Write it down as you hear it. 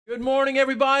Good morning,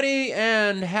 everybody,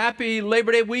 and happy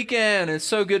Labor Day weekend. It's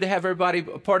so good to have everybody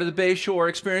a part of the Bay Shore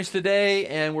experience today,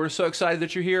 and we're so excited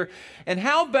that you're here. And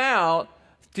how about,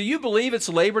 do you believe it's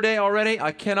Labor Day already?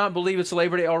 I cannot believe it's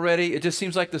Labor Day already. It just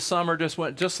seems like the summer just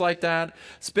went just like that.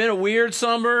 It's been a weird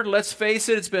summer. Let's face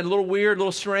it, it's been a little weird, a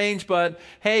little strange, but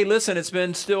hey, listen, it's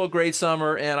been still a great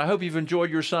summer, and I hope you've enjoyed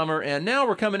your summer. And now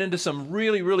we're coming into some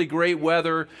really, really great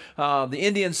weather. The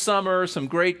Indian summer, some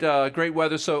great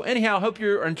weather. So anyhow, I hope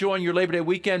you're enjoying your Labor Day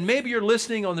weekend. Maybe you're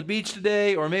listening on the beach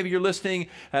today, or maybe you're listening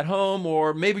at home,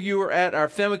 or maybe you are at our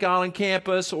Fenwick Island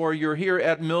campus, or you're here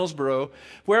at Millsboro.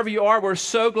 Wherever you are, we're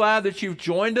so glad that you've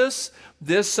joined us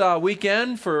this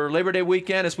weekend for Labor Day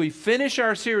weekend as we finish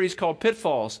our series called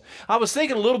Pitfalls. I was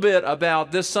thinking a little bit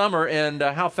about this summer and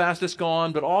how fast it's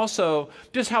gone, but also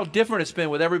just how different it's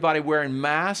been with everybody wearing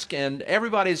masks, and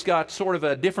everybody's got sort of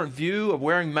a different view of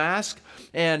wearing masks,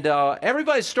 and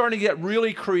everybody's starting to get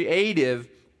really creative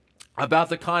about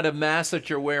the kind of mask that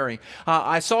you're wearing.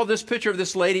 I saw this picture of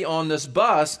this lady on this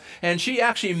bus, and she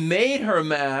actually made her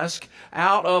mask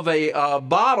out of a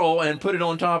bottle and put it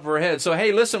on top of her head. So,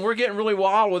 hey, listen, we're getting really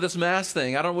wild with this mask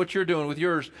thing. I don't know what you're doing with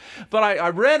yours. But I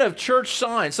read a church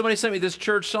sign. Somebody sent me this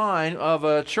church sign of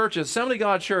a church, Assembly of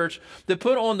God Church, that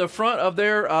put on the front of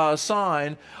their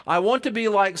sign, "I want to be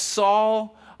like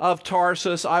Saul of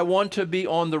Tarsus. I want to be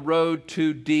on the road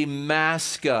to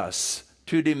Damascus."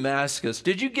 To Damascus.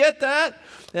 Did you get that?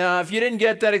 If you didn't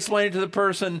get that, explain it to the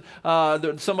person.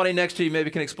 Somebody next to you maybe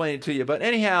can explain it to you. But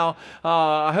anyhow,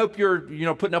 I hope you're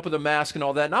putting up with a mask and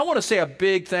all that. And I want to say a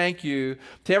big thank you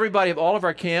to everybody of all of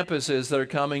our campuses that are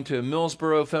coming to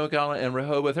Millsboro, Fenwick Island, and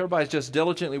Rehoboth. Everybody's just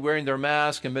diligently wearing their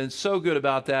mask and been so good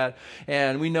about that.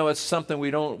 And we know it's something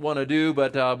we don't want to do,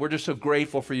 but we're just so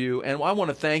grateful for you. And I want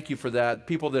to thank you for that.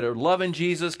 People that are loving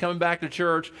Jesus, coming back to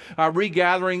church. Our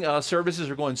regathering services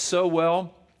are going so well.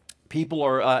 People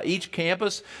are, each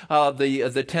campus, the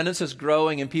attendance is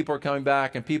growing, and people are coming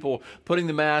back, and people putting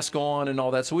the mask on and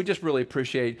all that. So we just really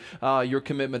appreciate your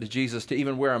commitment to Jesus to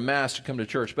even wear a mask to come to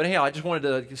church. But anyhow, I just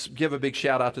wanted to give a big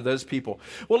shout out to those people.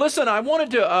 Well, listen, I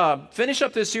wanted to finish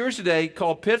up this series today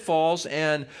called Pitfalls,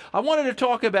 and I wanted to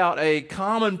talk about a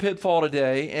common pitfall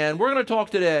today, and we're going to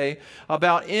talk today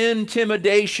about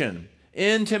intimidation.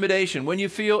 Intimidation, when you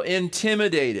feel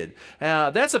intimidated.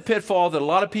 That's a pitfall that a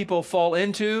lot of people fall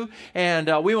into, and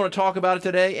we want to talk about it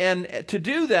today. And to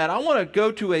do that, I want to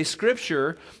go to a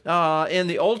scripture in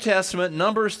the Old Testament,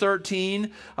 Numbers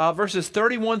 13, verses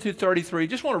 31 through 33.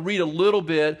 Just want to read a little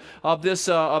bit of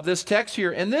this text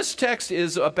here. And this text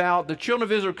is about the children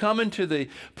of Israel coming to the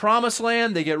Promised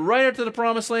Land. They get right up to the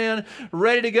Promised Land,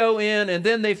 ready to go in, and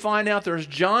then they find out there's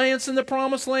giants in the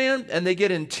Promised Land, and they get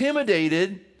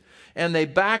intimidated, and they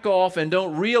back off and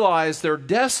don't realize their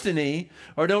destiny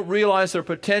or don't realize their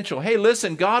potential. Hey,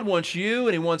 listen, God wants you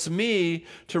and He wants me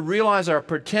to realize our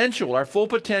potential, our full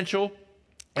potential,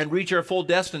 and reach our full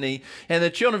destiny. And the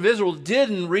children of Israel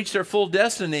didn't reach their full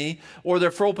destiny or their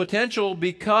full potential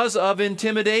because of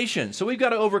intimidation. So we've got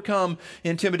to overcome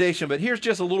intimidation. But here's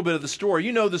just a little bit of the story.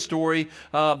 You know the story.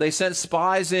 They sent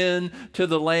spies in to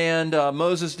the land,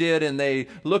 Moses did, and they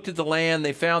looked at the land.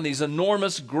 They found these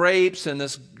enormous grapes and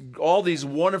all these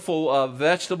wonderful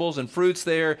vegetables and fruits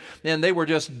there, and they were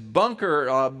just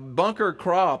bunker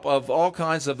crop of all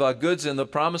kinds of goods in the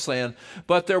Promised Land.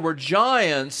 But there were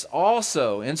giants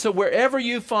also, and so wherever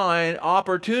you find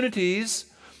opportunities,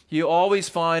 you always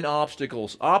find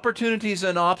obstacles. Opportunities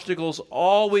and obstacles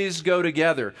always go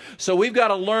together. So we've got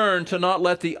to learn to not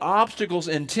let the obstacles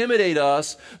intimidate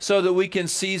us so that we can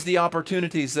seize the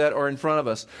opportunities that are in front of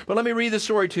us. But let me read the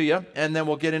story to you, and then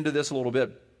we'll get into this a little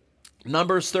bit.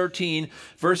 Numbers 13,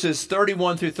 verses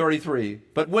 31 through 33.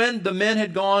 But when the men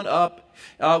had gone up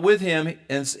with him,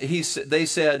 and they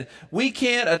said, "We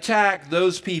can't attack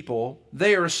those people.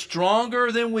 They are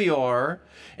stronger than we are."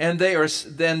 And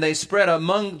then they spread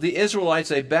among the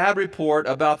Israelites a bad report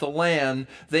about the land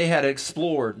they had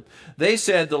explored. They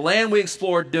said, "The land we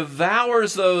explored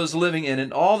devours those living in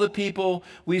it. All the people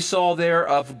we saw there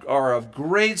are of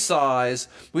great size.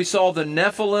 We saw the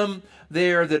Nephilim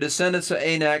there, the descendants of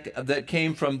Anak that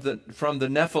came from the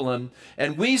Nephilim,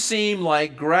 and we seem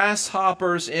like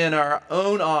grasshoppers in our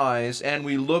own eyes, and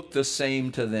we look the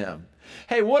same to them."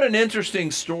 Hey, what an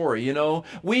interesting story, you know.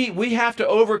 We have to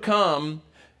overcome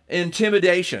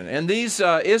intimidation. And these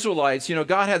Israelites,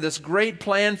 God had this great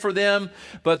plan for them,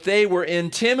 but they were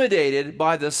intimidated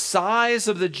by the size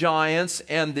of the giants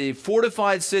and the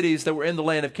fortified cities that were in the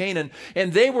land of Canaan.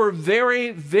 And they were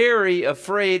very, very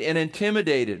afraid and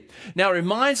intimidated. Now, it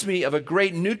reminds me of a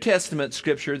great New Testament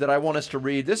scripture that I want us to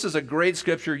read. This is a great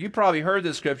scripture. You probably heard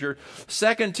this scripture.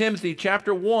 2 Timothy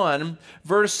chapter 1,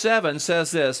 verse 7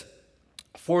 says this,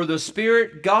 "For the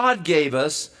Spirit God gave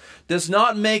us does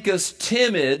not make us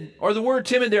timid," or the word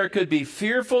timid there could be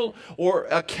fearful or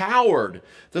a coward.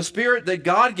 The Spirit that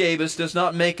God gave us does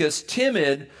not make us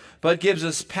timid, but gives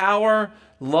us power,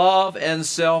 love, and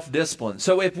self-discipline.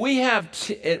 So if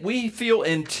we feel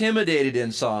intimidated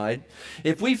inside,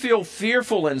 if we feel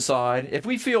fearful inside, if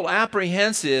we feel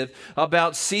apprehensive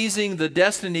about seizing the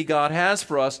destiny God has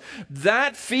for us,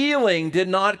 that feeling did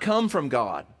not come from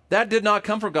God. That did not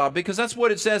come from God, because that's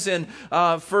what it says in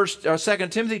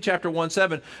 2 Timothy chapter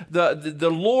 1:7. The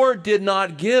Lord did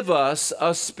not give us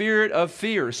a spirit of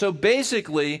fear. So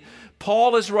basically,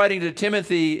 Paul is writing to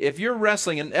Timothy, if you're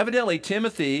wrestling, and evidently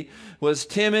Timothy was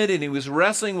timid and he was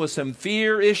wrestling with some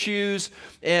fear issues,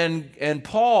 and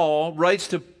Paul writes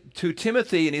to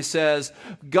Timothy and he says,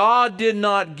 God did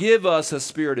not give us a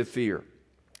spirit of fear.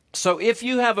 So if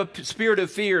you have a spirit of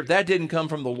fear, that didn't come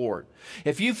from the Lord.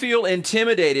 If you feel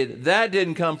intimidated, that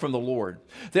didn't come from the Lord.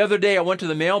 The other day I went to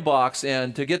the mailbox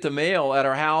and to get the mail at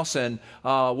our house, and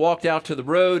walked out to the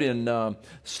road and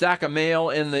stack of mail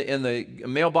in the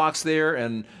mailbox there,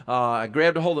 and I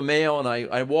grabbed a hold of the mail and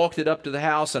I walked it up to the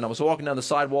house, and I was walking down the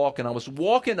sidewalk, and I was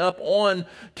walking up on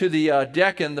to the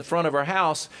deck in the front of our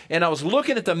house, and I was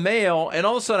looking at the mail, and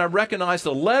all of a sudden I recognized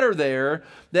a letter there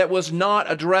that was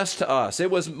not addressed to us.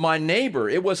 It was my neighbor.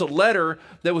 It was a letter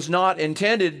that was not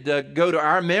intended to go to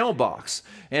our mailbox.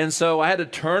 And so I had to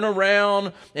turn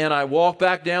around, and I walked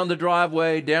back down the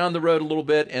driveway, down the road a little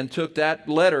bit, and took that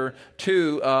letter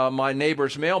to my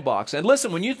neighbor's mailbox. And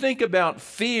listen, when you think about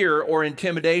fear or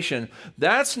intimidation,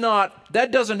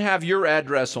 that doesn't have your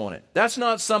address on it. That's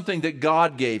not something that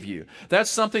God gave you. That's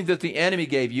something that the enemy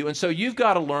gave you. And so you've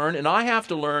got to learn, and I have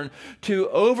to learn, to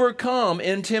overcome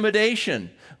intimidation.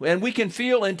 And we can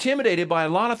feel intimidated by a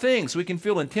lot of things. We can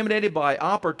feel intimidated by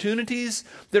opportunities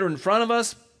that are in front of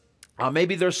us.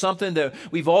 Maybe there's something that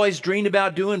we've always dreamed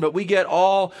about doing, but we get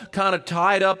all kind of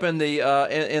tied up in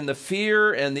the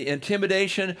fear and the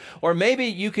intimidation. Or maybe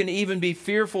you can even be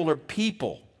fearful of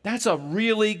people. That's a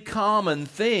really common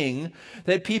thing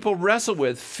that people wrestle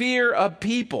with. Fear of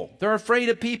people. They're afraid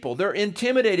of people. They're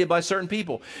intimidated by certain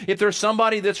people. If there's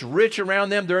somebody that's rich around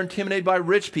them, they're intimidated by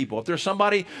rich people. If there's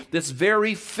somebody that's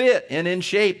very fit and in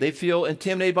shape, they feel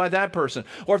intimidated by that person.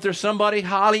 Or if there's somebody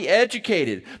highly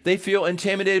educated, they feel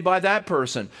intimidated by that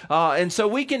person. And so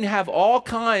we can have all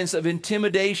kinds of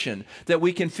intimidation that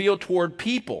we can feel toward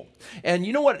people. And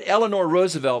you know what Eleanor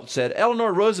Roosevelt said?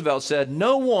 Eleanor Roosevelt said,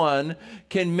 "No one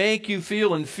can make you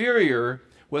feel inferior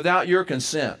without your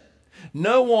consent."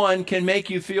 No one can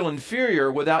make you feel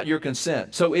inferior without your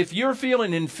consent. So if you're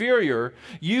feeling inferior,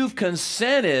 you've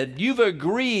consented, you've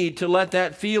agreed to let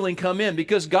that feeling come in,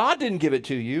 because God didn't give it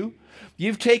to you.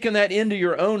 You've taken that into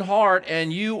your own heart,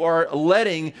 and you are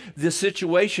letting the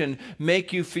situation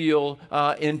make you feel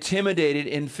intimidated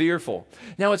and fearful.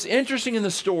 Now, it's interesting in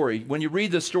the story, when you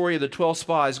read the story of the 12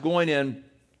 spies going in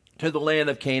to the land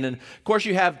of Canaan. Of course,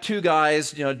 you have two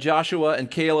guys, Joshua and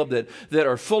Caleb, that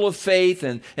are full of faith,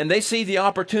 and they see the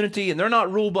opportunity, and they're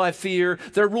not ruled by fear.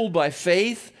 They're ruled by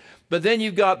faith. But then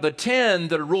you've got the 10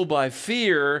 that are ruled by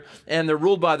fear, and they're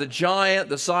ruled by the giant,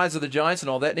 the size of the giants and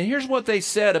all that. And here's what they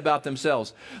said about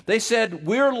themselves. They said,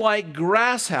 "We're like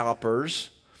grasshoppers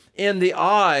in the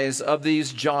eyes of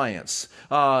these giants."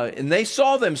 And they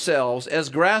saw themselves as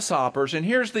grasshoppers. And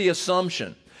here's the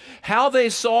assumption. How they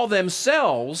saw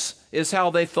themselves is how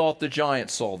they thought the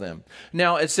giants saw them.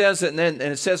 Now, it says, and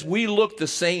it says, "We look the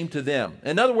same to them."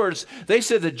 In other words, they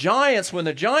said the giants, when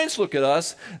the giants look at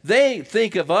us, they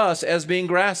think of us as being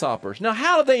grasshoppers. Now,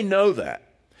 how do they know that?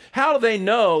 How do they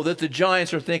know that the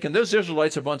giants are thinking, those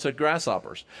Israelites are a bunch of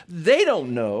grasshoppers? They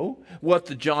don't know what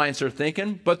the giants are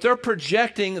thinking, but they're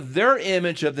projecting their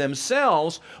image of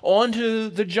themselves onto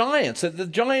the giants, that the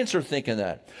giants are thinking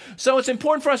that. So it's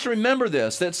important for us to remember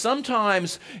this, that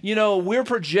sometimes, we're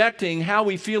projecting how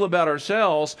we feel about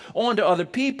ourselves onto other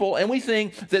people, and we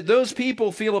think that those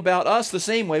people feel about us the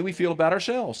same way we feel about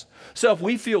ourselves. So if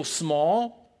we feel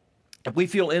small, if we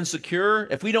feel insecure,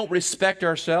 if we don't respect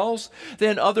ourselves,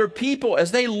 then other people,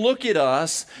 as they look at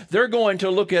us, they're going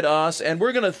to look at us and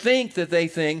we're going to think that they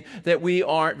think that we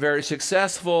aren't very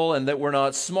successful and that we're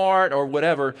not smart or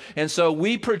whatever. And so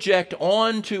we project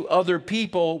onto other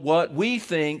people what we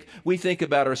think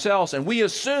about ourselves, and we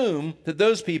assume that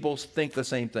those people think the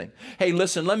same thing. Hey,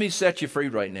 listen, let me set you free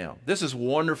right now. This is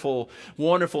wonderful,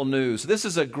 wonderful news. This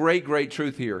is a great, great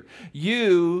truth here.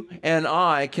 You and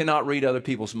I cannot read other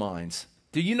people's minds.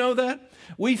 Do you know that?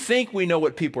 We think we know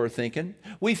what people are thinking.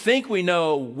 We think we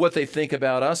know what they think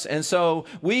about us. And so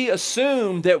we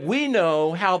assume that we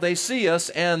know how they see us.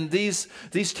 And these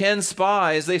 10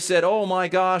 spies, they said, oh my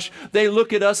gosh, they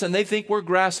look at us and they think we're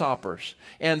grasshoppers.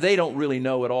 And they don't really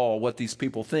know at all what these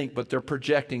people think, but they're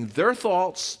projecting their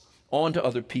thoughts onto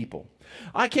other people.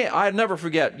 I'll never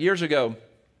forget, years ago,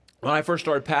 when I first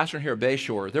started pastoring here at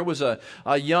Bayshore, there was a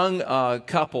young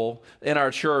couple in our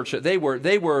church. They were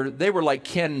like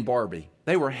Ken and Barbie.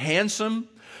 They were handsome.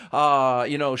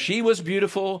 She was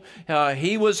beautiful.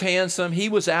 He was handsome. He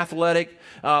was athletic.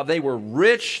 They were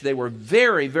rich. They were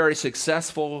very, very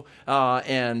successful.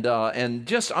 And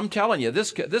just, I'm telling you,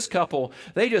 this couple,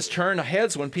 they just turned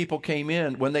heads when people came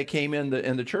in, when they came in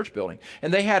the church building.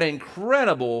 And they had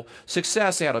incredible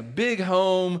success. They had a big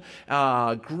home,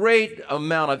 great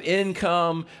amount of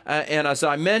income. And as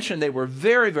I mentioned, they were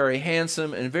very, very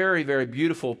handsome and very, very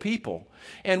beautiful people.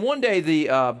 And one day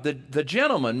the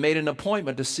gentleman made an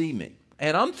appointment to see me.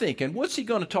 And I'm thinking, what's he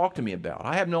going to talk to me about?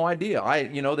 I have no idea.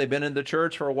 They've been in the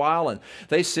church for a while, and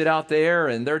they sit out there,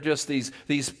 and they're just these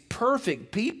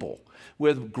perfect people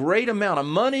with great amount of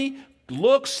money,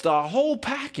 looks, the whole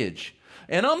package.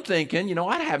 And I'm thinking,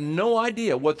 I have no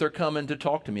idea what they're coming to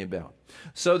talk to me about.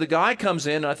 So the guy comes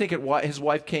in, and I think his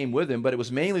wife came with him, but it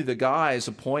was mainly the guy's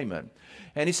appointment.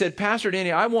 And he said, Pastor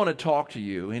Danny, I want to talk to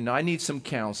you, and I need some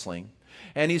counseling.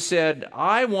 And he said,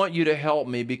 I want you to help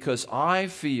me because I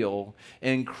feel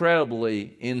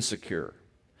incredibly insecure.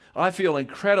 I feel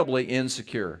incredibly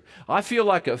insecure. I feel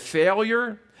like a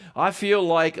failure. I feel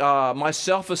like my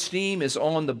self-esteem is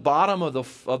on the bottom of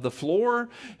the floor.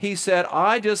 He said,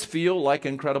 I just feel like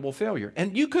incredible failure.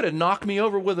 And you could have knocked me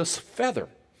over with a feather,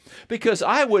 because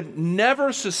I would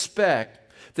never suspect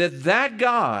that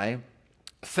guy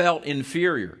felt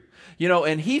inferior.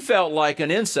 And he felt like an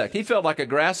insect. He felt like a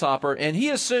grasshopper, and he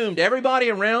assumed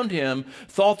everybody around him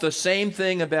thought the same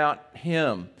thing about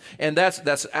him. And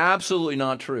that's absolutely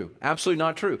not true. Absolutely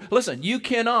not true. Listen, you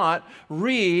cannot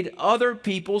read other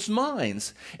people's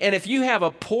minds. And if you have a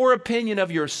poor opinion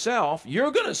of yourself, you're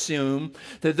going to assume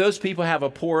that those people have a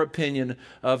poor opinion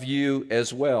of you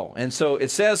as well. And so it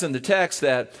says in the text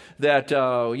that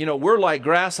we're like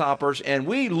grasshoppers, and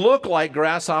we look like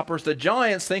grasshoppers. The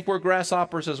giants think we're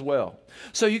grasshoppers as well.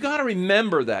 So you got to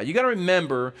remember that. You got to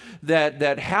remember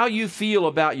that how you feel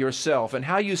about yourself and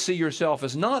how you see yourself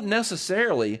is not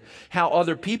necessarily how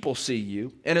other people see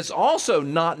you, and it's also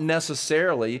not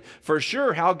necessarily for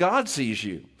sure how God sees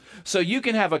you. So you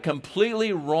can have a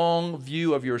completely wrong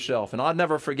view of yourself. And I'll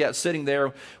never forget sitting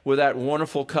there with that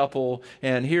wonderful couple,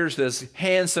 and here's this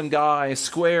handsome guy,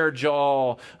 square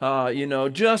jaw,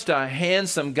 just a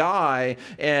handsome guy,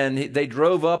 and they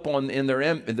drove up in their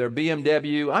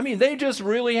BMW. I mean, they just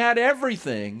really had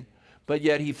everything, but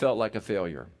yet he felt like a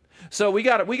failure. So we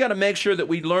got to make sure that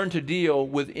we learn to deal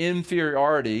with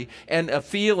inferiority and a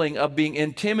feeling of being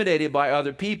intimidated by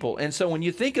other people. And so when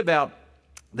you think about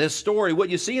this story, what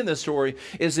you see in this story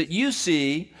is that you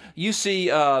see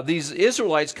these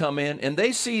Israelites come in, and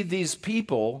they see these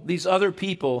people, these other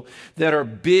people that are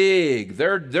big,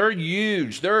 they're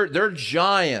huge, they're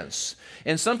giants.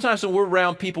 And sometimes when we're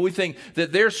around people, we think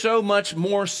that they're so much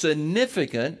more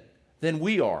significant than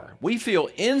we are. We feel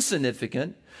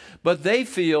insignificant, but they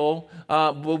feel,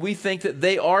 we think that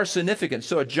they are significant.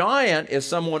 So a giant is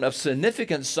someone of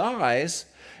significant size,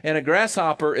 and a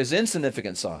grasshopper is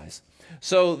insignificant size.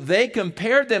 So they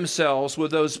compared themselves with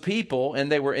those people,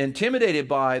 and they were intimidated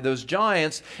by those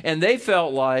giants, and they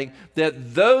felt like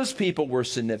that those people were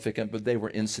significant, but they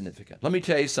were insignificant. Let me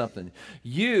tell you something.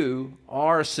 You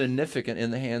are significant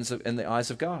in the eyes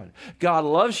of God. God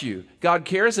loves you. God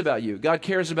cares about you. God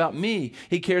cares about me.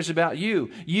 He cares about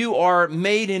you. You are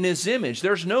made in His image.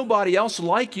 There's nobody else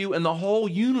like you in the whole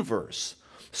universe.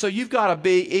 So you've got to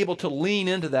be able to lean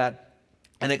into that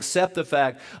and accept the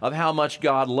fact of how much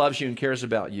God loves you and cares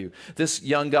about you. This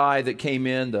young guy that came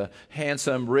in, the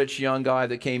handsome, rich young guy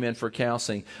that came in for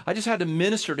counseling, I just had to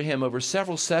minister to him over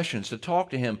several sessions to talk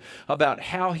to him about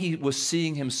how he was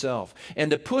seeing himself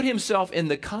and to put himself in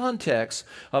the context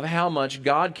of how much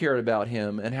God cared about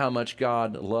him and how much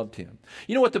God loved him.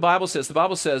 You know what the Bible says? The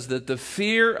Bible says that the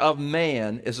fear of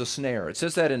man is a snare. It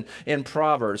says that in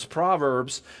Proverbs.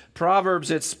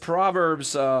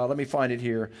 Let me find it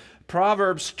here.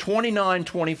 Proverbs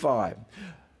 29:25.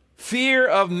 Fear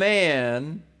of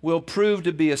man will prove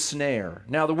to be a snare.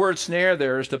 Now, the word snare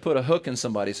there is to put a hook in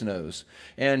somebody's nose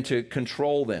and to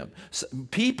control them.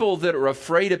 People that are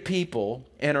afraid of people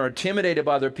and are intimidated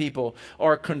by their people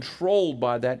are controlled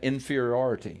by that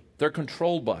inferiority. They're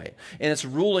controlled by it, and it's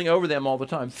ruling over them all the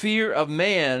time. Fear of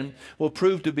man will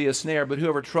prove to be a snare, but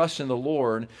whoever trusts in the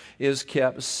Lord is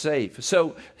kept safe.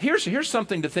 So here's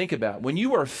something to think about. When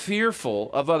you are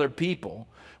fearful of other people,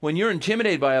 when you're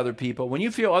intimidated by other people, when you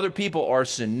feel other people are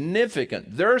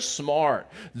significant, they're smart,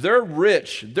 they're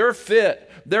rich, they're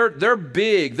fit, they're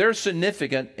big, they're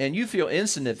significant, and you feel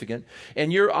insignificant,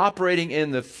 and you're operating in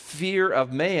the fear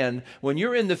of man, when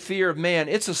you're in the fear of man,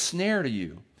 it's a snare to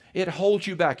you. It holds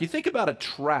you back. You think about a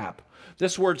trap.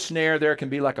 This word snare there can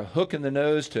be like a hook in the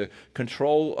nose to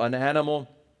control an animal.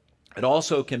 It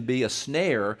also can be a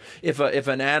snare if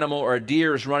an animal or a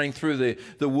deer is running through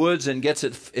the woods and gets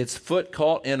its foot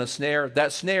caught in a snare.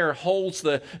 That snare holds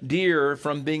the deer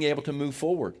from being able to move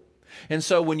forward. And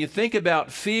so when you think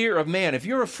about fear of man, if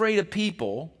you're afraid of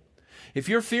people, if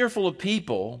you're fearful of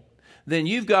people, then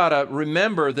you've got to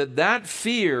remember that that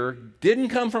fear didn't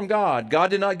come from God.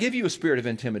 God did not give you a spirit of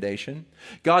intimidation.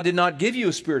 God did not give you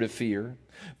a spirit of fear.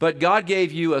 But God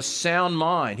gave you a sound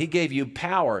mind. He gave you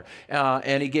power,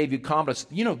 and He gave you confidence.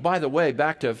 You know, by the way,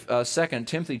 back to 2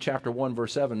 Timothy chapter 1,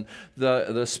 verse 7,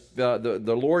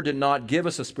 the Lord did not give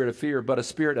us a spirit of fear, but a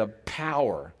spirit of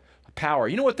power. Power.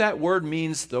 You know what that word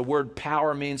means? The word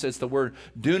power means it's the word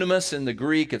dunamis in the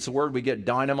Greek. It's the word we get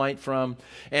dynamite from.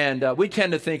 And we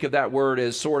tend to think of that word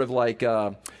as sort of like,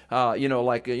 power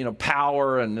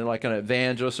and like an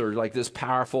evangelist or like this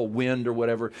powerful wind or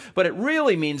whatever. But it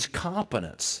really means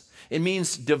competence. It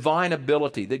means divine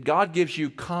ability, that God gives you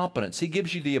competence. He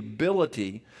gives you the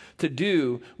ability to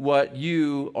do what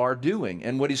you are doing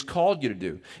and what He's called you to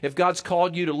do. If God's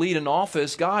called you to lead an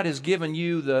office, God has given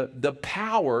you the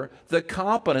power, the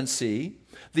competency,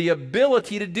 the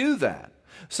ability to do that.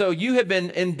 So you have been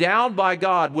endowed by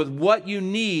God with what you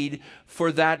need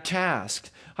for that task.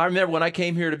 I remember when I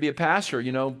came here to be a pastor,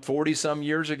 40-some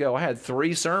years ago, I had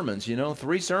 3 sermons,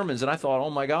 and I thought, oh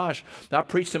my gosh, I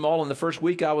preached them all in the first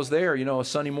week I was there, a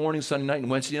Sunday morning, Sunday night, and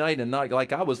Wednesday night, and not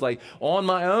like I was like on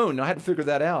my own. I had to figure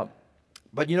that out.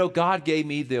 But God gave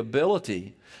me the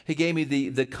ability. He gave me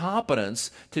the competence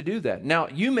to do that. Now,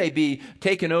 you may be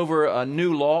taking over a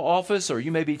new law office, or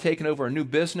you may be taking over a new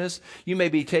business. You may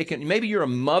be maybe you're a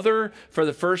mother for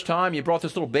the first time. You brought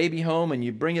this little baby home, and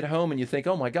you bring it home, and you think,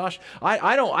 oh my gosh,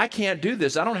 I can't do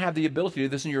this. I don't have the ability to do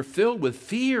this. And you're filled with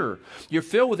fear. You're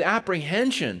filled with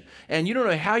apprehension, and you don't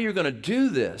know how you're going to do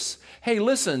this. Hey,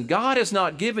 listen, God has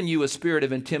not given you a spirit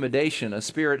of intimidation, a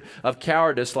spirit of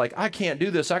cowardice, like, I can't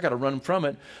do this, I got to run from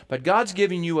it. But God's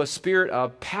given you a spirit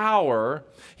of power.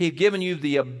 He's given you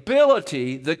the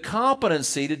ability, the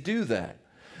competency to do that.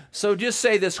 So just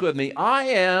say this with me. I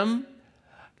am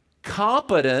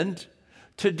competent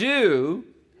to do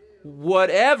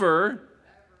whatever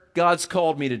God's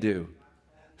called me to do.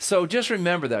 So just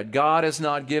remember that. God has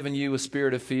not given you a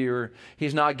spirit of fear.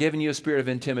 He's not given you a spirit of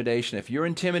intimidation. If you're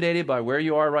intimidated by where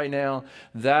you are right now,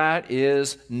 that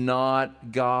is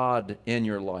not God in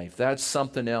your life. That's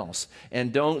something else.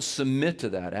 And don't submit to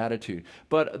that attitude.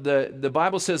 But the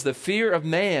Bible says the fear of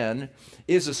man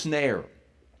is a snare.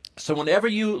 So whenever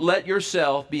you let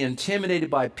yourself be intimidated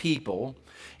by people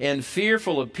and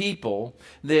fearful of people,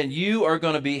 then you are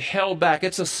going to be held back.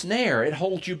 It's a snare. It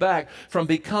holds you back from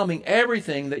becoming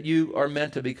everything that you are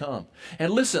meant to become.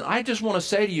 And listen, I just want to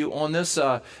say to you on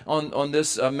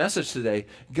this message today,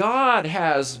 God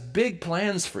has big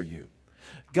plans for you.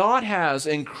 God has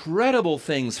incredible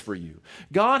things for you.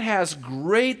 God has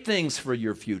great things for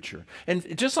your future.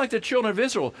 And just like the children of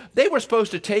Israel, they were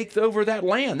supposed to take over that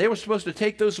land. They were supposed to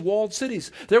take those walled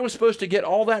cities. They were supposed to get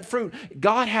all that fruit.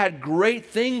 God had great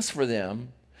things for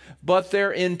them, but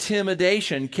their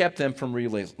intimidation kept them from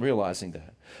realizing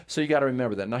that. So you got to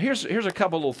remember that. Now here's a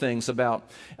couple little things about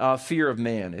fear of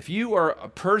man. If you are a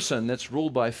person that's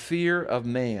ruled by fear of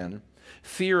man,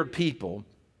 fear of people,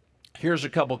 here's a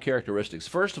couple characteristics.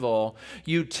 First of all,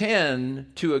 you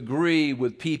tend to agree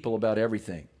with people about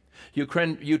everything. You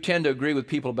tend to agree with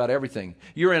people about everything.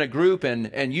 You're in a group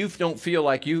and you don't feel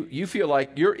like you feel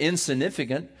like you're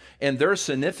insignificant and they're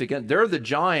significant. They're the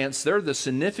giants. They're the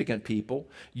significant people.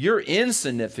 You're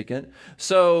insignificant.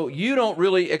 So you don't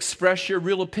really express your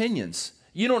real opinions.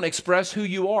 You don't express who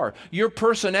you are. Your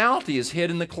personality is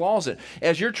hid in the closet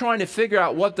as you're trying to figure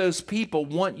out what those people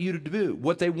want you to do,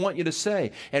 what they want you to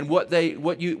say, and what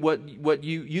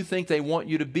you think they want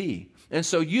you to be. And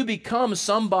so you become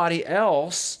somebody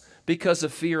else because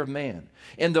of fear of man.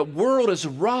 And the world is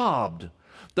robbed.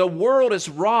 The world is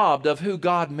robbed of who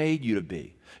God made you to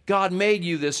be. God made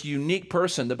you this unique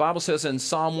person. The Bible says in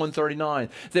Psalm 139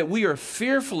 that we are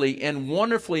fearfully and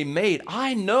wonderfully made.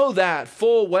 I know that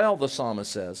full well, the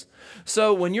psalmist says.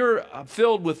 So when you're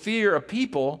filled with fear of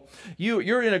people,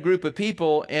 you're in a group of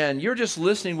people and you're just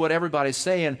listening to what everybody's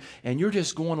saying and you're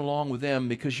just going along with them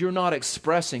because you're not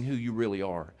expressing who you really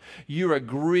are. You're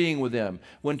agreeing with them.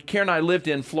 When Karen and I lived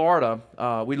in Florida,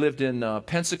 we lived in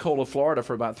Pensacola, Florida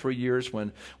for about 3 years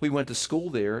when we went to school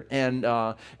there. And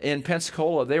in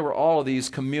Pensacola, there were all of these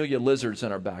camellia lizards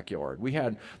in our backyard. We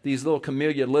had these little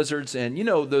camellia lizards, and you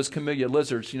know those camellia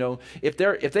lizards, you know, if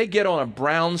they get on a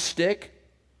brown stick,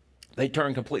 they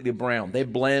turn completely brown. They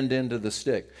blend into the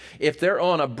stick. If they're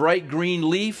on a bright green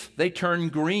leaf, they turn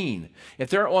green. If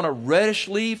they're on a reddish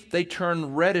leaf, they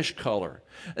turn reddish color.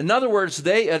 In other words,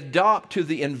 they adopt to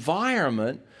the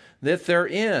environment that they're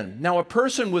in. Now, a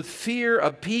person with fear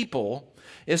of people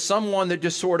is someone that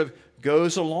just sort of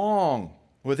goes along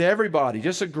with everybody,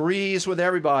 just agrees with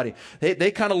everybody. They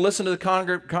kind of listen to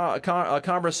the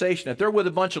conversation. If they're with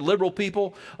a bunch of liberal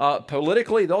people,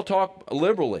 politically, they'll talk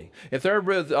liberally. If they're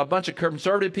with a bunch of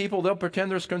conservative people, they'll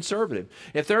pretend they're conservative.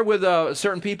 If they're with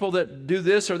certain people that do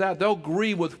this or that, they'll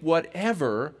agree with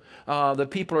whatever the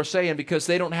people are saying because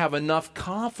they don't have enough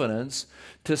confidence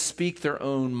to speak their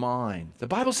own mind. The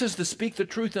Bible says to speak the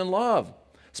truth in love.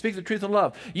 Speak the truth in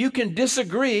love. You can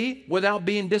disagree without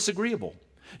being disagreeable.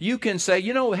 You can say,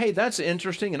 you know, hey, that's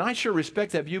interesting, and I sure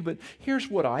respect that view, but here's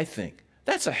what I think.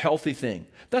 That's a healthy thing.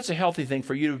 That's a healthy thing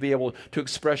for you to be able to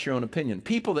express your own opinion.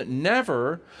 People that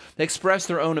never express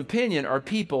their own opinion are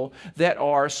people that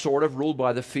are sort of ruled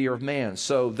by the fear of man.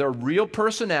 So their real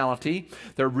personality,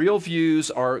 their real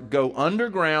views go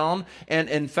underground, and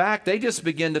in fact, they just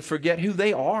begin to forget who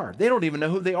they are. They don't even know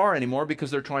who they are anymore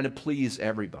because they're trying to please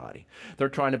everybody. They're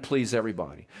trying to please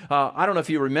everybody. I don't know if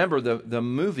you remember the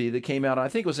movie that came out, I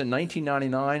think it was in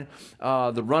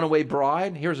 1999, The Runaway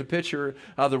Bride. Here's a picture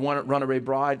of the Runaway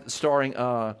Bride starring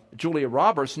Julia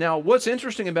Roberts. Now, what's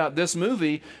interesting about this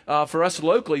movie for us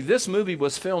locally, this movie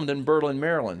was filmed in Berlin,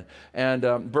 Maryland. And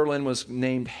Berlin was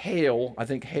named Hale, I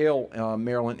think Hale,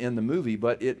 Maryland in the movie,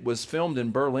 but it was filmed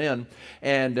in Berlin.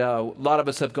 And a lot of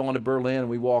us have gone to Berlin and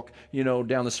we walk, you know,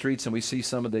 down the streets and we see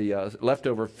some of the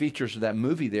leftover features of that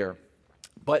movie there.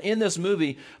 But in this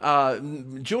movie,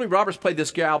 Julia Roberts played this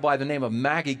gal by the name of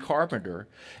Maggie Carpenter.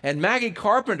 And Maggie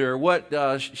Carpenter,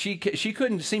 she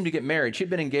couldn't seem to get married. She'd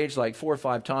been engaged like 4 or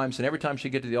 5 times, and every time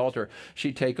she'd get to the altar,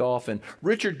 she'd take off. And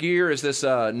Richard Gere is this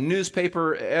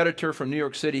newspaper editor from New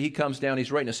York City. He comes down,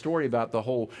 he's writing a story about the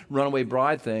whole runaway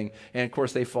bride thing. And of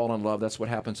course, they fall in love. That's what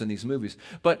happens in these movies.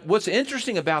 But what's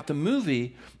interesting about the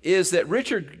movie is that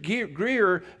Richard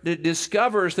Gere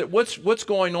discovers that what's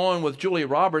going on with Julia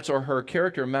Roberts, or her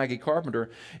character, Maggie Carpenter,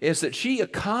 is that she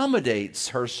accommodates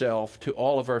herself to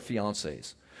all of her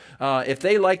fiancés. If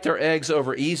they like their eggs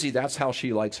over easy, that's how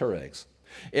she likes her eggs.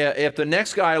 If the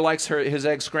next guy likes his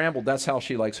eggs scrambled, that's how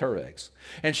she likes her eggs.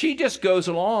 And she just goes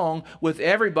along with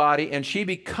everybody, and she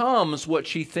becomes what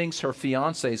she thinks her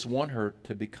fiancés want her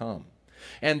to become.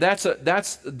 And that's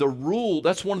the rule.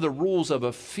 That's one of the rules of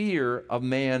a fear of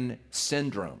man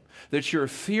syndrome, that you're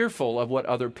fearful of what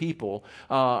other people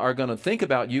are going to think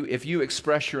about you if you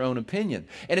express your own opinion.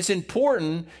 And it's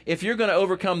important, if you're going to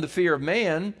overcome the fear of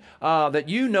man, that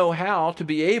you know how to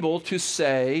be able to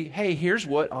say, hey, here's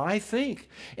what I think.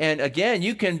 And again,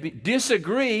 you can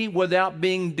disagree without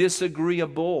being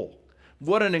disagreeable.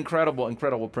 What an incredible,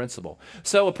 incredible principle.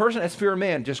 So a person that's fear of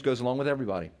man just goes along with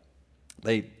everybody.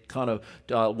 They kind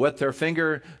of wet their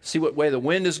finger, see what way the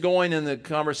wind is going in the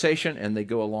conversation, and they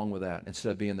go along with that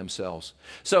instead of being themselves.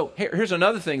 So here's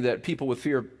another thing that people with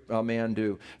fear of man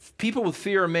do. People with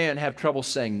fear of man have trouble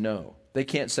saying no. They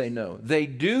can't say no. They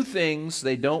do things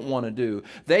they don't want to do.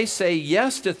 They say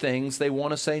yes to things they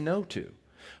want to say no to.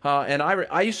 And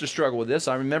I used to struggle with this.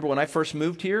 I remember when I first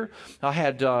moved here, I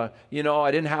had, I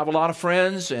didn't have a lot of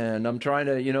friends, and I'm trying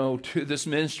to, do this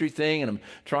ministry thing, and I'm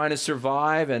trying to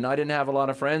survive, and I didn't have a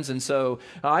lot of friends. And so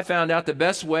I found out the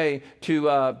best way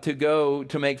to go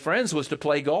to make friends was to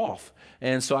play golf.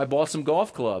 And so I bought some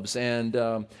golf clubs,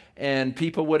 and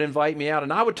people would invite me out,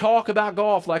 and I would talk about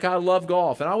golf like I love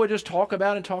golf, and I would just talk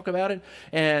about it,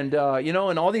 and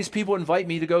and all these people would invite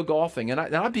me to go golfing, and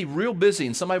I'd be real busy,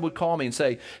 and somebody would call me and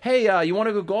say, hey, you want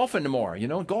to go golfing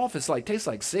tomorrow? Golf is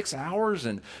takes 6 hours,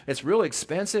 and it's really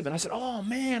expensive. And I said, oh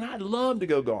man, I'd love to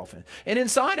go golfing. And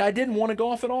inside, I didn't want to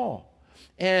golf at all.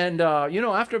 And,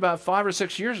 after about 5 or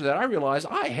 6 years of that, I realized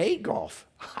I hate golf.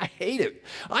 I hate it.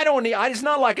 It's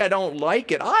not like I don't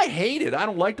like it. I hate it. I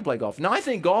don't like to play golf. Now, I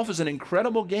think golf is an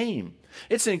incredible game.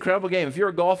 It's an incredible game. If you're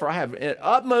a golfer, I have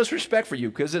utmost respect for you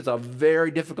because it's a very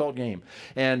difficult game.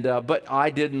 But I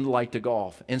didn't like to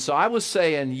golf. And so I was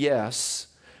saying yes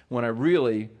when I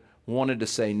really wanted to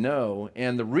say no.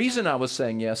 And the reason I was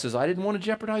saying yes is I didn't want to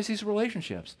jeopardize these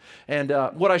relationships. And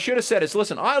what I should have said is,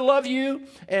 listen, I love you,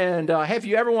 and hey, if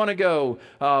you ever want to go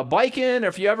biking, or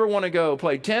if you ever want to go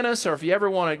play tennis, or if you ever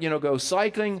want to go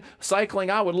cycling,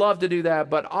 I would love to do that,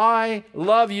 but I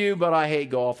love you, but I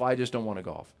hate golf. I just don't want to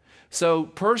golf.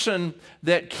 So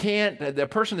the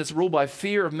person that's ruled by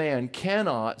fear of man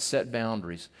cannot set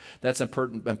boundaries. That's an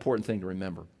important thing to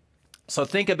remember. So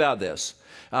think about this.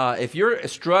 If you're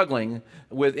struggling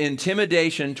with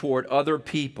intimidation toward other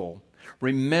people,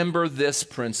 remember this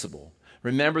principle.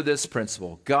 Remember this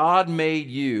principle. God made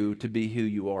you to be who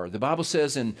you are. The Bible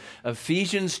says in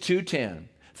Ephesians 2:10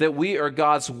 that we are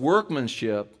God's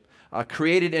workmanship,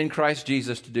 created in Christ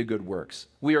Jesus to do good works.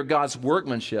 We are God's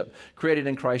workmanship, created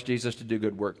in Christ Jesus to do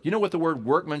good work. You know what the word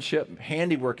workmanship,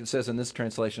 handiwork, it says in this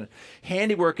translation?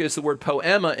 Handiwork is the word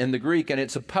poema in the Greek, and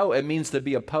it means to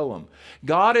be a poem.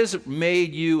 God has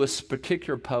made you a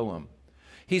particular poem.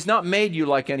 He's not made you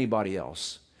like anybody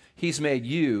else. He's made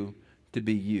you to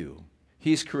be you.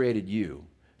 He's created you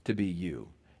to be you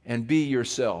and be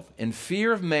yourself. And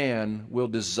fear of man will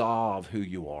dissolve who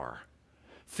you are.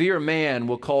 Fear of man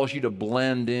will cause you to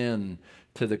blend in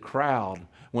to the crowd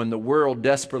when the world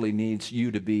desperately needs you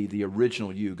to be the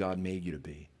original you God made you to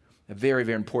be. A very,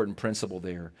 very important principle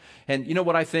there. And you know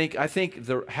what I think? I think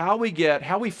how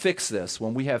we fix this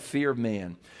when we have fear of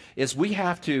man is we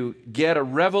have to get a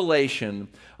revelation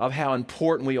of how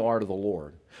important we are to the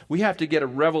Lord. We have to get a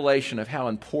revelation of how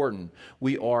important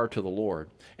we are to the Lord.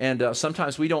 And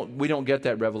sometimes we don't get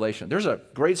that revelation. There's a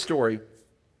great story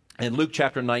in Luke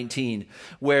chapter 19,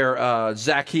 where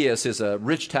Zacchaeus is a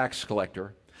rich tax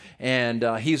collector, and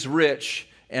he's rich,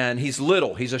 and he's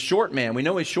little. He's a short man. We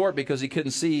know he's short because he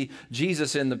couldn't see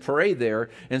Jesus in the parade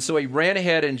there, and so he ran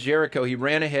ahead in Jericho. He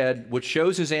ran ahead, which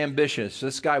shows his ambition.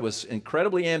 This guy was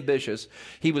incredibly ambitious.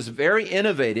 He was very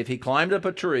innovative. He climbed up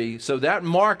a tree, so that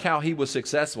marked how he was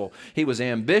successful. He was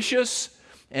ambitious,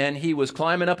 and he was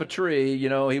climbing up a tree.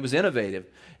 He was innovative.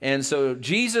 And so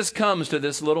Jesus comes to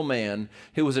this little man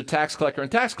who was a tax collector.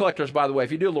 And tax collectors, by the way,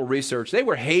 if you do a little research, they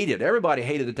were hated. Everybody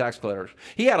hated the tax collectors.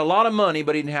 He had a lot of money,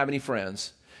 but he didn't have any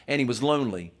friends. And he was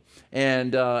lonely.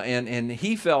 And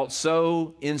he felt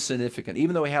so insignificant.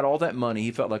 Even though he had all that money,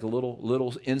 he felt like a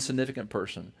little insignificant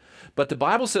person. But the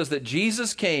Bible says that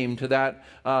Jesus came to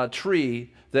that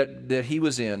tree that he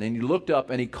was in, and he looked up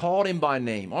and he called him by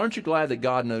name. Aren't you glad that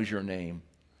God knows your name?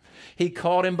 He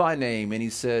called him by name and he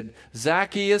said,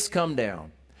 Zacchaeus, come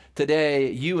down.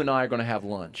 Today, you and I are going to have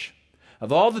lunch.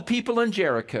 Of all the people in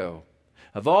Jericho,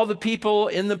 of all the people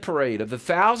in the parade, of the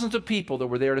thousands of people that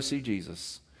were there to see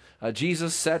Jesus,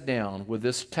 Jesus sat down with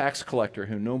this tax collector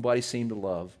who nobody seemed to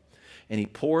love, and he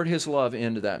poured his love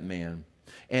into that man.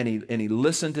 And he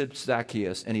listened to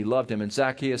Zacchaeus, and he loved him. And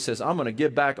Zacchaeus says, I'm going to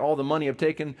give back all the money I've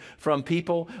taken from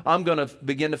people. I'm going to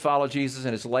begin to follow Jesus,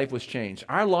 and his life was changed.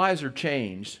 Our lives are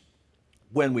changed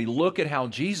when we look at how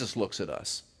Jesus looks at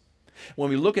us. When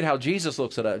we look at how Jesus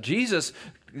looks at us, Jesus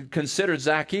considered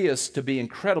Zacchaeus to be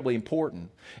incredibly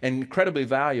important and incredibly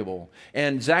valuable.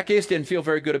 And Zacchaeus didn't feel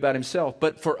very good about himself.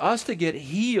 But for us to get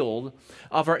healed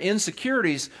of our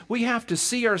insecurities, we have to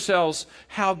see ourselves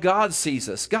how God sees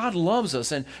us. God loves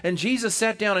us. And Jesus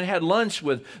sat down and had lunch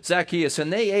with Zacchaeus,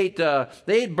 and they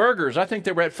ate burgers. I think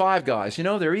they were at Five Guys.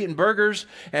 They're eating burgers,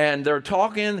 and they're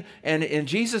talking, and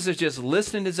Jesus is just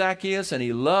listening to Zacchaeus, and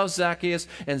he loves Zacchaeus,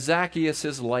 and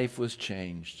Zacchaeus' life was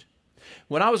changed.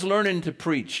 When I was learning to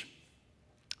preach,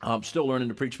 I'm still learning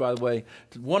to preach, by the way,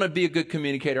 want to be a good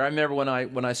communicator. I remember when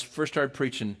I first started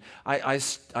preaching, I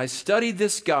studied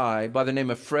this guy by the name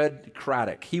of Fred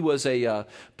Craddock. He was a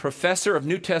professor of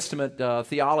New Testament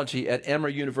theology at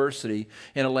Emory University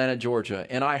in Atlanta, Georgia.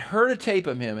 And I heard a tape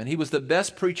of him, and he was the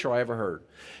best preacher I ever heard.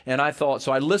 And I thought,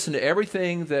 so I listened to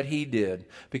everything that he did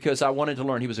because I wanted to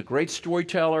learn. He was a great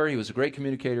storyteller. He was a great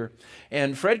communicator.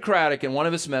 And Fred Craddock, in one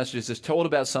of his messages, is told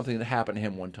about something that happened to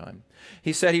him one time.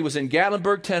 He said he was in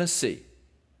Gatlinburg, Tennessee.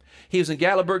 He was in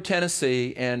Gatlinburg,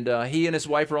 Tennessee, and he and his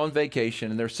wife were on vacation,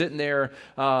 and they're sitting there,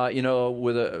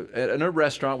 with in a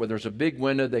restaurant where there's a big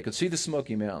window. They could see the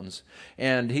Smoky Mountains.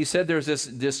 And he said there's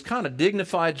this kind of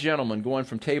dignified gentleman going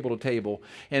from table to table,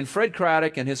 and Fred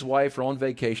Craddock and his wife are on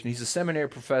vacation. He's a seminary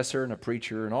professor and a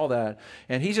preacher and all that,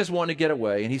 and he's just wanting to get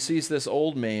away, and he sees this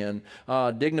old man,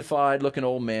 dignified-looking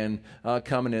old man,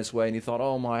 coming his way, and he thought,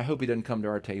 oh my, I hope he doesn't come to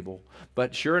our table.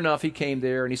 But sure enough, he came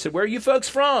there, and he said, where are you folks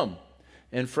from?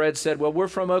 And Fred said, well, we're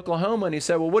from Oklahoma. And he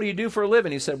said, well, what do you do for a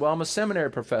living? He said, well, I'm a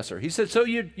seminary professor. He said, so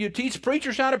you teach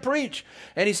preachers how to preach?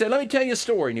 And he said, let me tell you a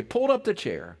story. And he pulled up the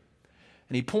chair,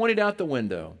 and he pointed out the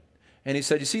window, and he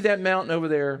said, you see that mountain over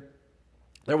there?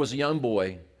 There was a young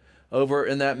boy over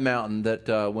in that mountain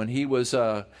that when he was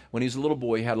a little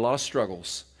boy, he had a lot of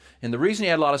struggles. And the reason he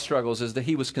had a lot of struggles is that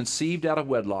he was conceived out of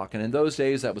wedlock. And in those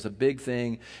days, that was a big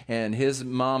thing. And his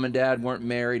mom and dad weren't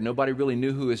married. Nobody really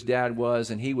knew who his dad was.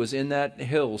 And he was in that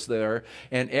hills there.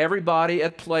 And everybody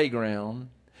at playground,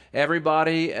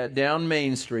 everybody down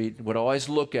Main Street would always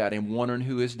look at him wondering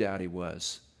who his daddy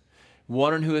was.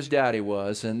 Wondering who his daddy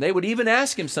was. And they would even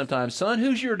ask him sometimes, son,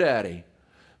 who's your daddy?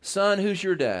 Son, who's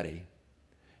your daddy?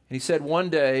 And he said one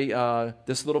day,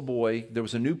 this little boy, there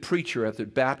was a new preacher at the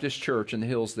Baptist church in the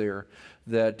hills there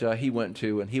that he went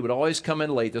to, and he would always come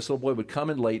in late. This little boy would come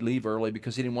in late, leave early,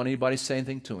 because he didn't want anybody to say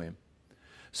anything to him.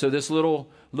 So this little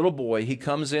boy, he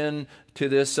comes in to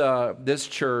this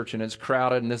church, and it's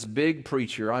crowded, and this big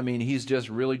preacher, I mean, he's just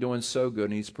really doing so good,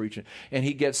 and he's preaching. And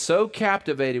he gets so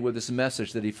captivated with this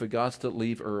message that he forgets to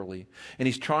leave early. And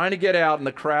he's trying to get out, and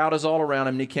the crowd is all around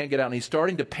him, and he can't get out, and he's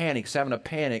starting to panic. He's having a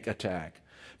panic attack,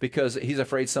 because he's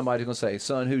afraid somebody's going to say,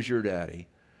 son, who's your daddy?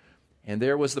 And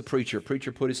there was the preacher. The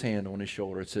preacher put his hand on his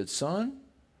shoulder and said, son?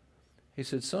 He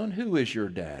said, son, who is your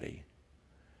daddy?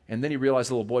 And then he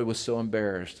realized the little boy was so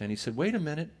embarrassed. And he said, wait a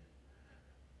minute,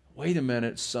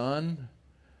 son.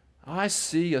 I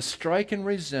see a striking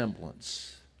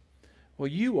resemblance. Well,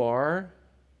 you are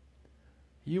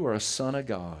a son of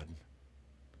God.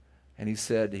 And he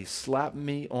said, he slapped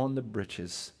me on the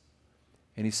britches.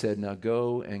 And he said, now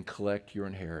go and collect your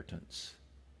inheritance.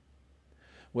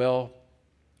 Well,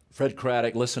 Fred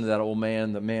Craddock listened to that old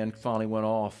man. The man finally went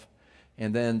off.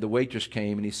 And then the waitress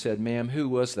came, and he said, ma'am, who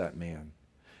was that man?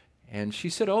 And she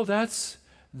said, oh, that's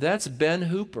Ben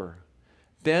Hooper.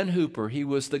 Ben Hooper, he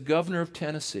was the governor of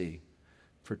Tennessee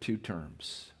for 2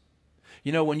 terms.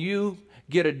 You know, when you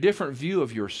get a different view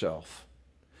of yourself,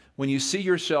 when you see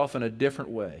yourself in a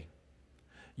different way,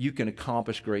 you can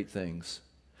accomplish great things.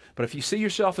 But if you see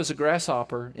yourself as a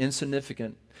grasshopper,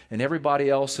 insignificant, and everybody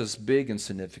else is big and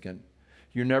significant,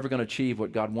 you're never going to achieve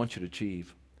what God wants you to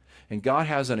achieve. And God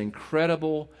has an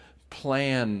incredible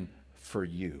plan for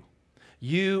you.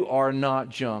 You are not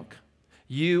junk.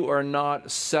 You are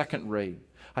not second rate.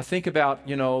 I think about,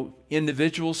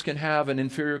 individuals can have an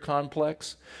inferior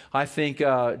complex. I think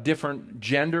different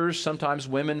genders, sometimes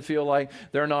women feel like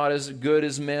they're not as good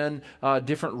as men.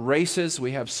 Different races,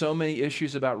 we have so many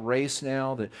issues about race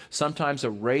now that sometimes a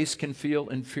race can feel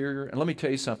inferior. And let me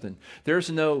tell you something.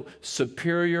 There's no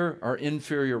superior or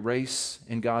inferior race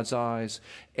in God's eyes.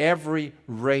 Every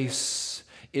race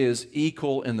is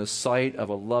equal in the sight of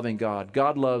a loving God.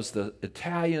 God loves the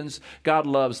Italians. God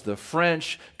loves the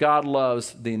French. God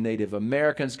loves the Native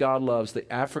Americans. God loves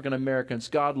the African Americans.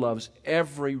 God loves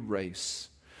every race.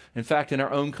 In fact, in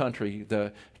our own country,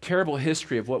 the terrible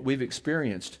history of what we've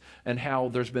experienced and how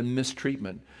there's been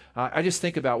mistreatment. I just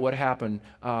think about what happened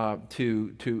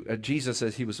to Jesus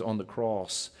as he was on the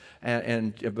cross.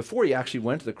 And before he actually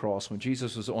went to the cross, when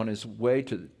Jesus was on his way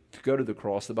to go to the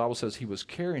cross, the Bible says he was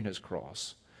carrying his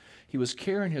cross. He was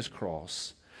carrying his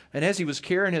cross. And as he was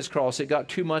carrying his cross, it got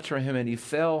too much for him, and he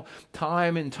fell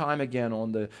time and time again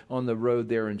on the road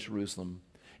there in Jerusalem.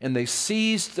 And they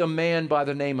seized a man by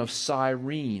the name of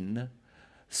Cyrene,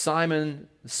 Simon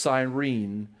from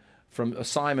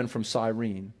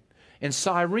Cyrene. And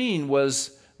Cyrene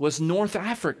was North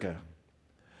Africa.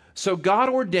 So God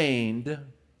ordained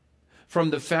from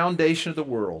the foundation of the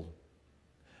world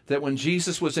that when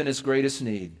Jesus was in his greatest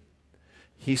need,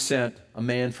 he sent a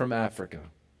man from Africa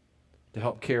to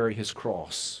help carry his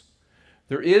cross.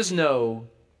 There is no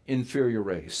inferior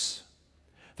race.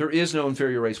 There is no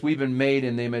inferior race. We've been made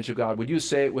in the image of God. Would you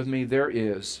say it with me? There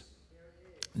is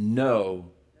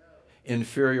no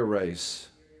inferior race.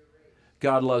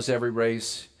 God loves every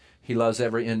race. He loves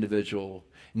every individual.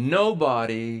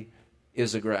 Nobody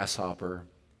is a grasshopper.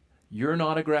 You're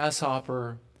not a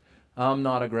grasshopper. I'm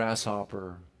not a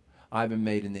grasshopper. I've been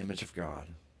made in the image of God.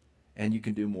 And you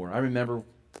can do more. I remember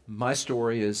My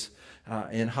story is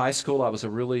in high school, I was a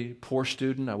really poor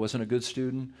student. I wasn't a good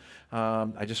student.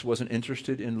 I just wasn't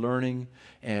interested in learning.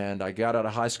 And I got out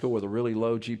of high school with a really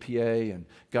low GPA and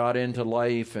got into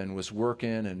life and was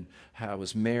working and I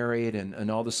was married.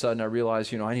 And all of a sudden I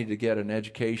realized, I needed to get an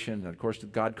education. And of course,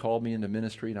 God called me into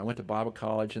ministry and I went to Bible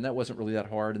college and that wasn't really that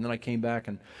hard. And then I came back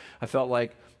and I felt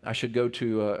like I should go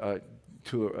to a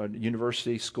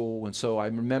university school, and so I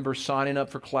remember signing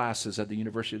up for classes at the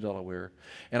University of Delaware,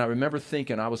 and I remember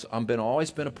thinking I've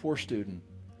always been a poor student.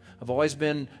 I've always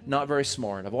been not very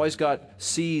smart. I've always got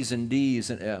C's and D's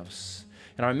and F's,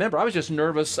 and I remember I was just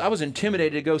nervous. I was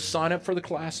intimidated to go sign up for the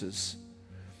classes,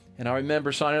 and I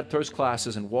remember signing up for those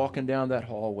classes and walking down that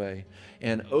hallway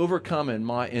and overcoming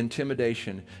my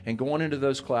intimidation and going into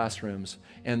those classrooms,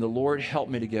 and the Lord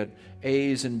helped me to get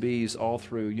A's and B's all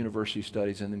through university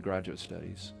studies and then graduate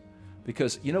studies.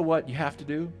 Because you know what you have to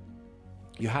do?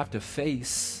 You have to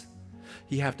face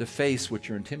what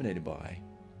you're intimidated by.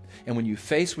 And when you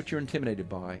face what you're intimidated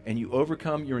by and you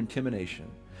overcome your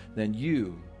intimidation, then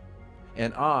you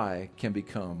and I can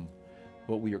become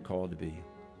what we are called to be.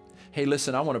 Hey,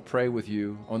 listen, I want to pray with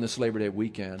you on this Labor Day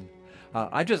weekend.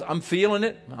 I'm feeling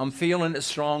it. I'm feeling it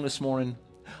strong this morning.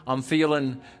 I'm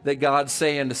feeling that God's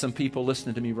saying to some people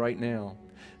listening to me right now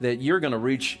that you're going to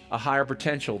reach a higher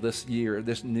potential this year,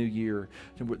 this new year.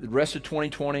 The rest of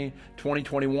 2020,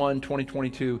 2021,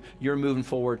 2022, you're moving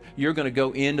forward. You're going to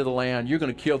go into the land. You're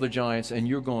going to kill the giants, and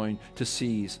you're going to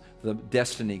seize the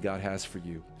destiny God has for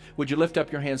you. Would you lift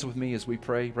up your hands with me as we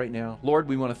pray right now? Lord,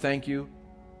 we want to thank you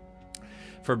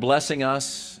for blessing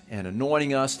us and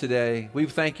anointing us today. We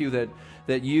thank you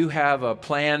that you have a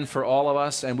plan for all of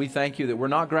us, and we thank you that we're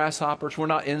not grasshoppers, we're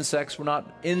not insects, we're not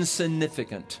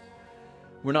insignificant.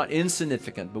 We're not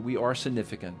insignificant, but we are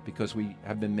significant because we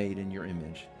have been made in your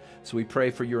image. So we pray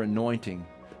for your anointing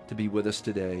to be with us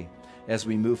today as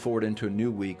we move forward into a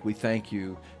new week. We thank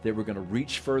you that we're going to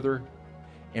reach further,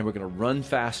 and we're going to run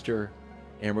faster,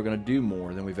 and we're going to do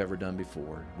more than we've ever done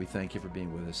before. We thank you for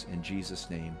being with us in Jesus'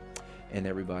 name. And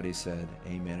everybody said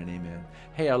amen and amen.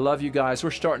 Hey, I love you guys.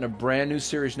 We're starting a brand new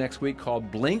series next week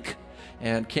called Blink,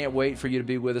 and can't wait for you to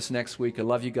be with us next week. I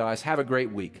love you guys. Have a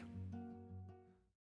great week.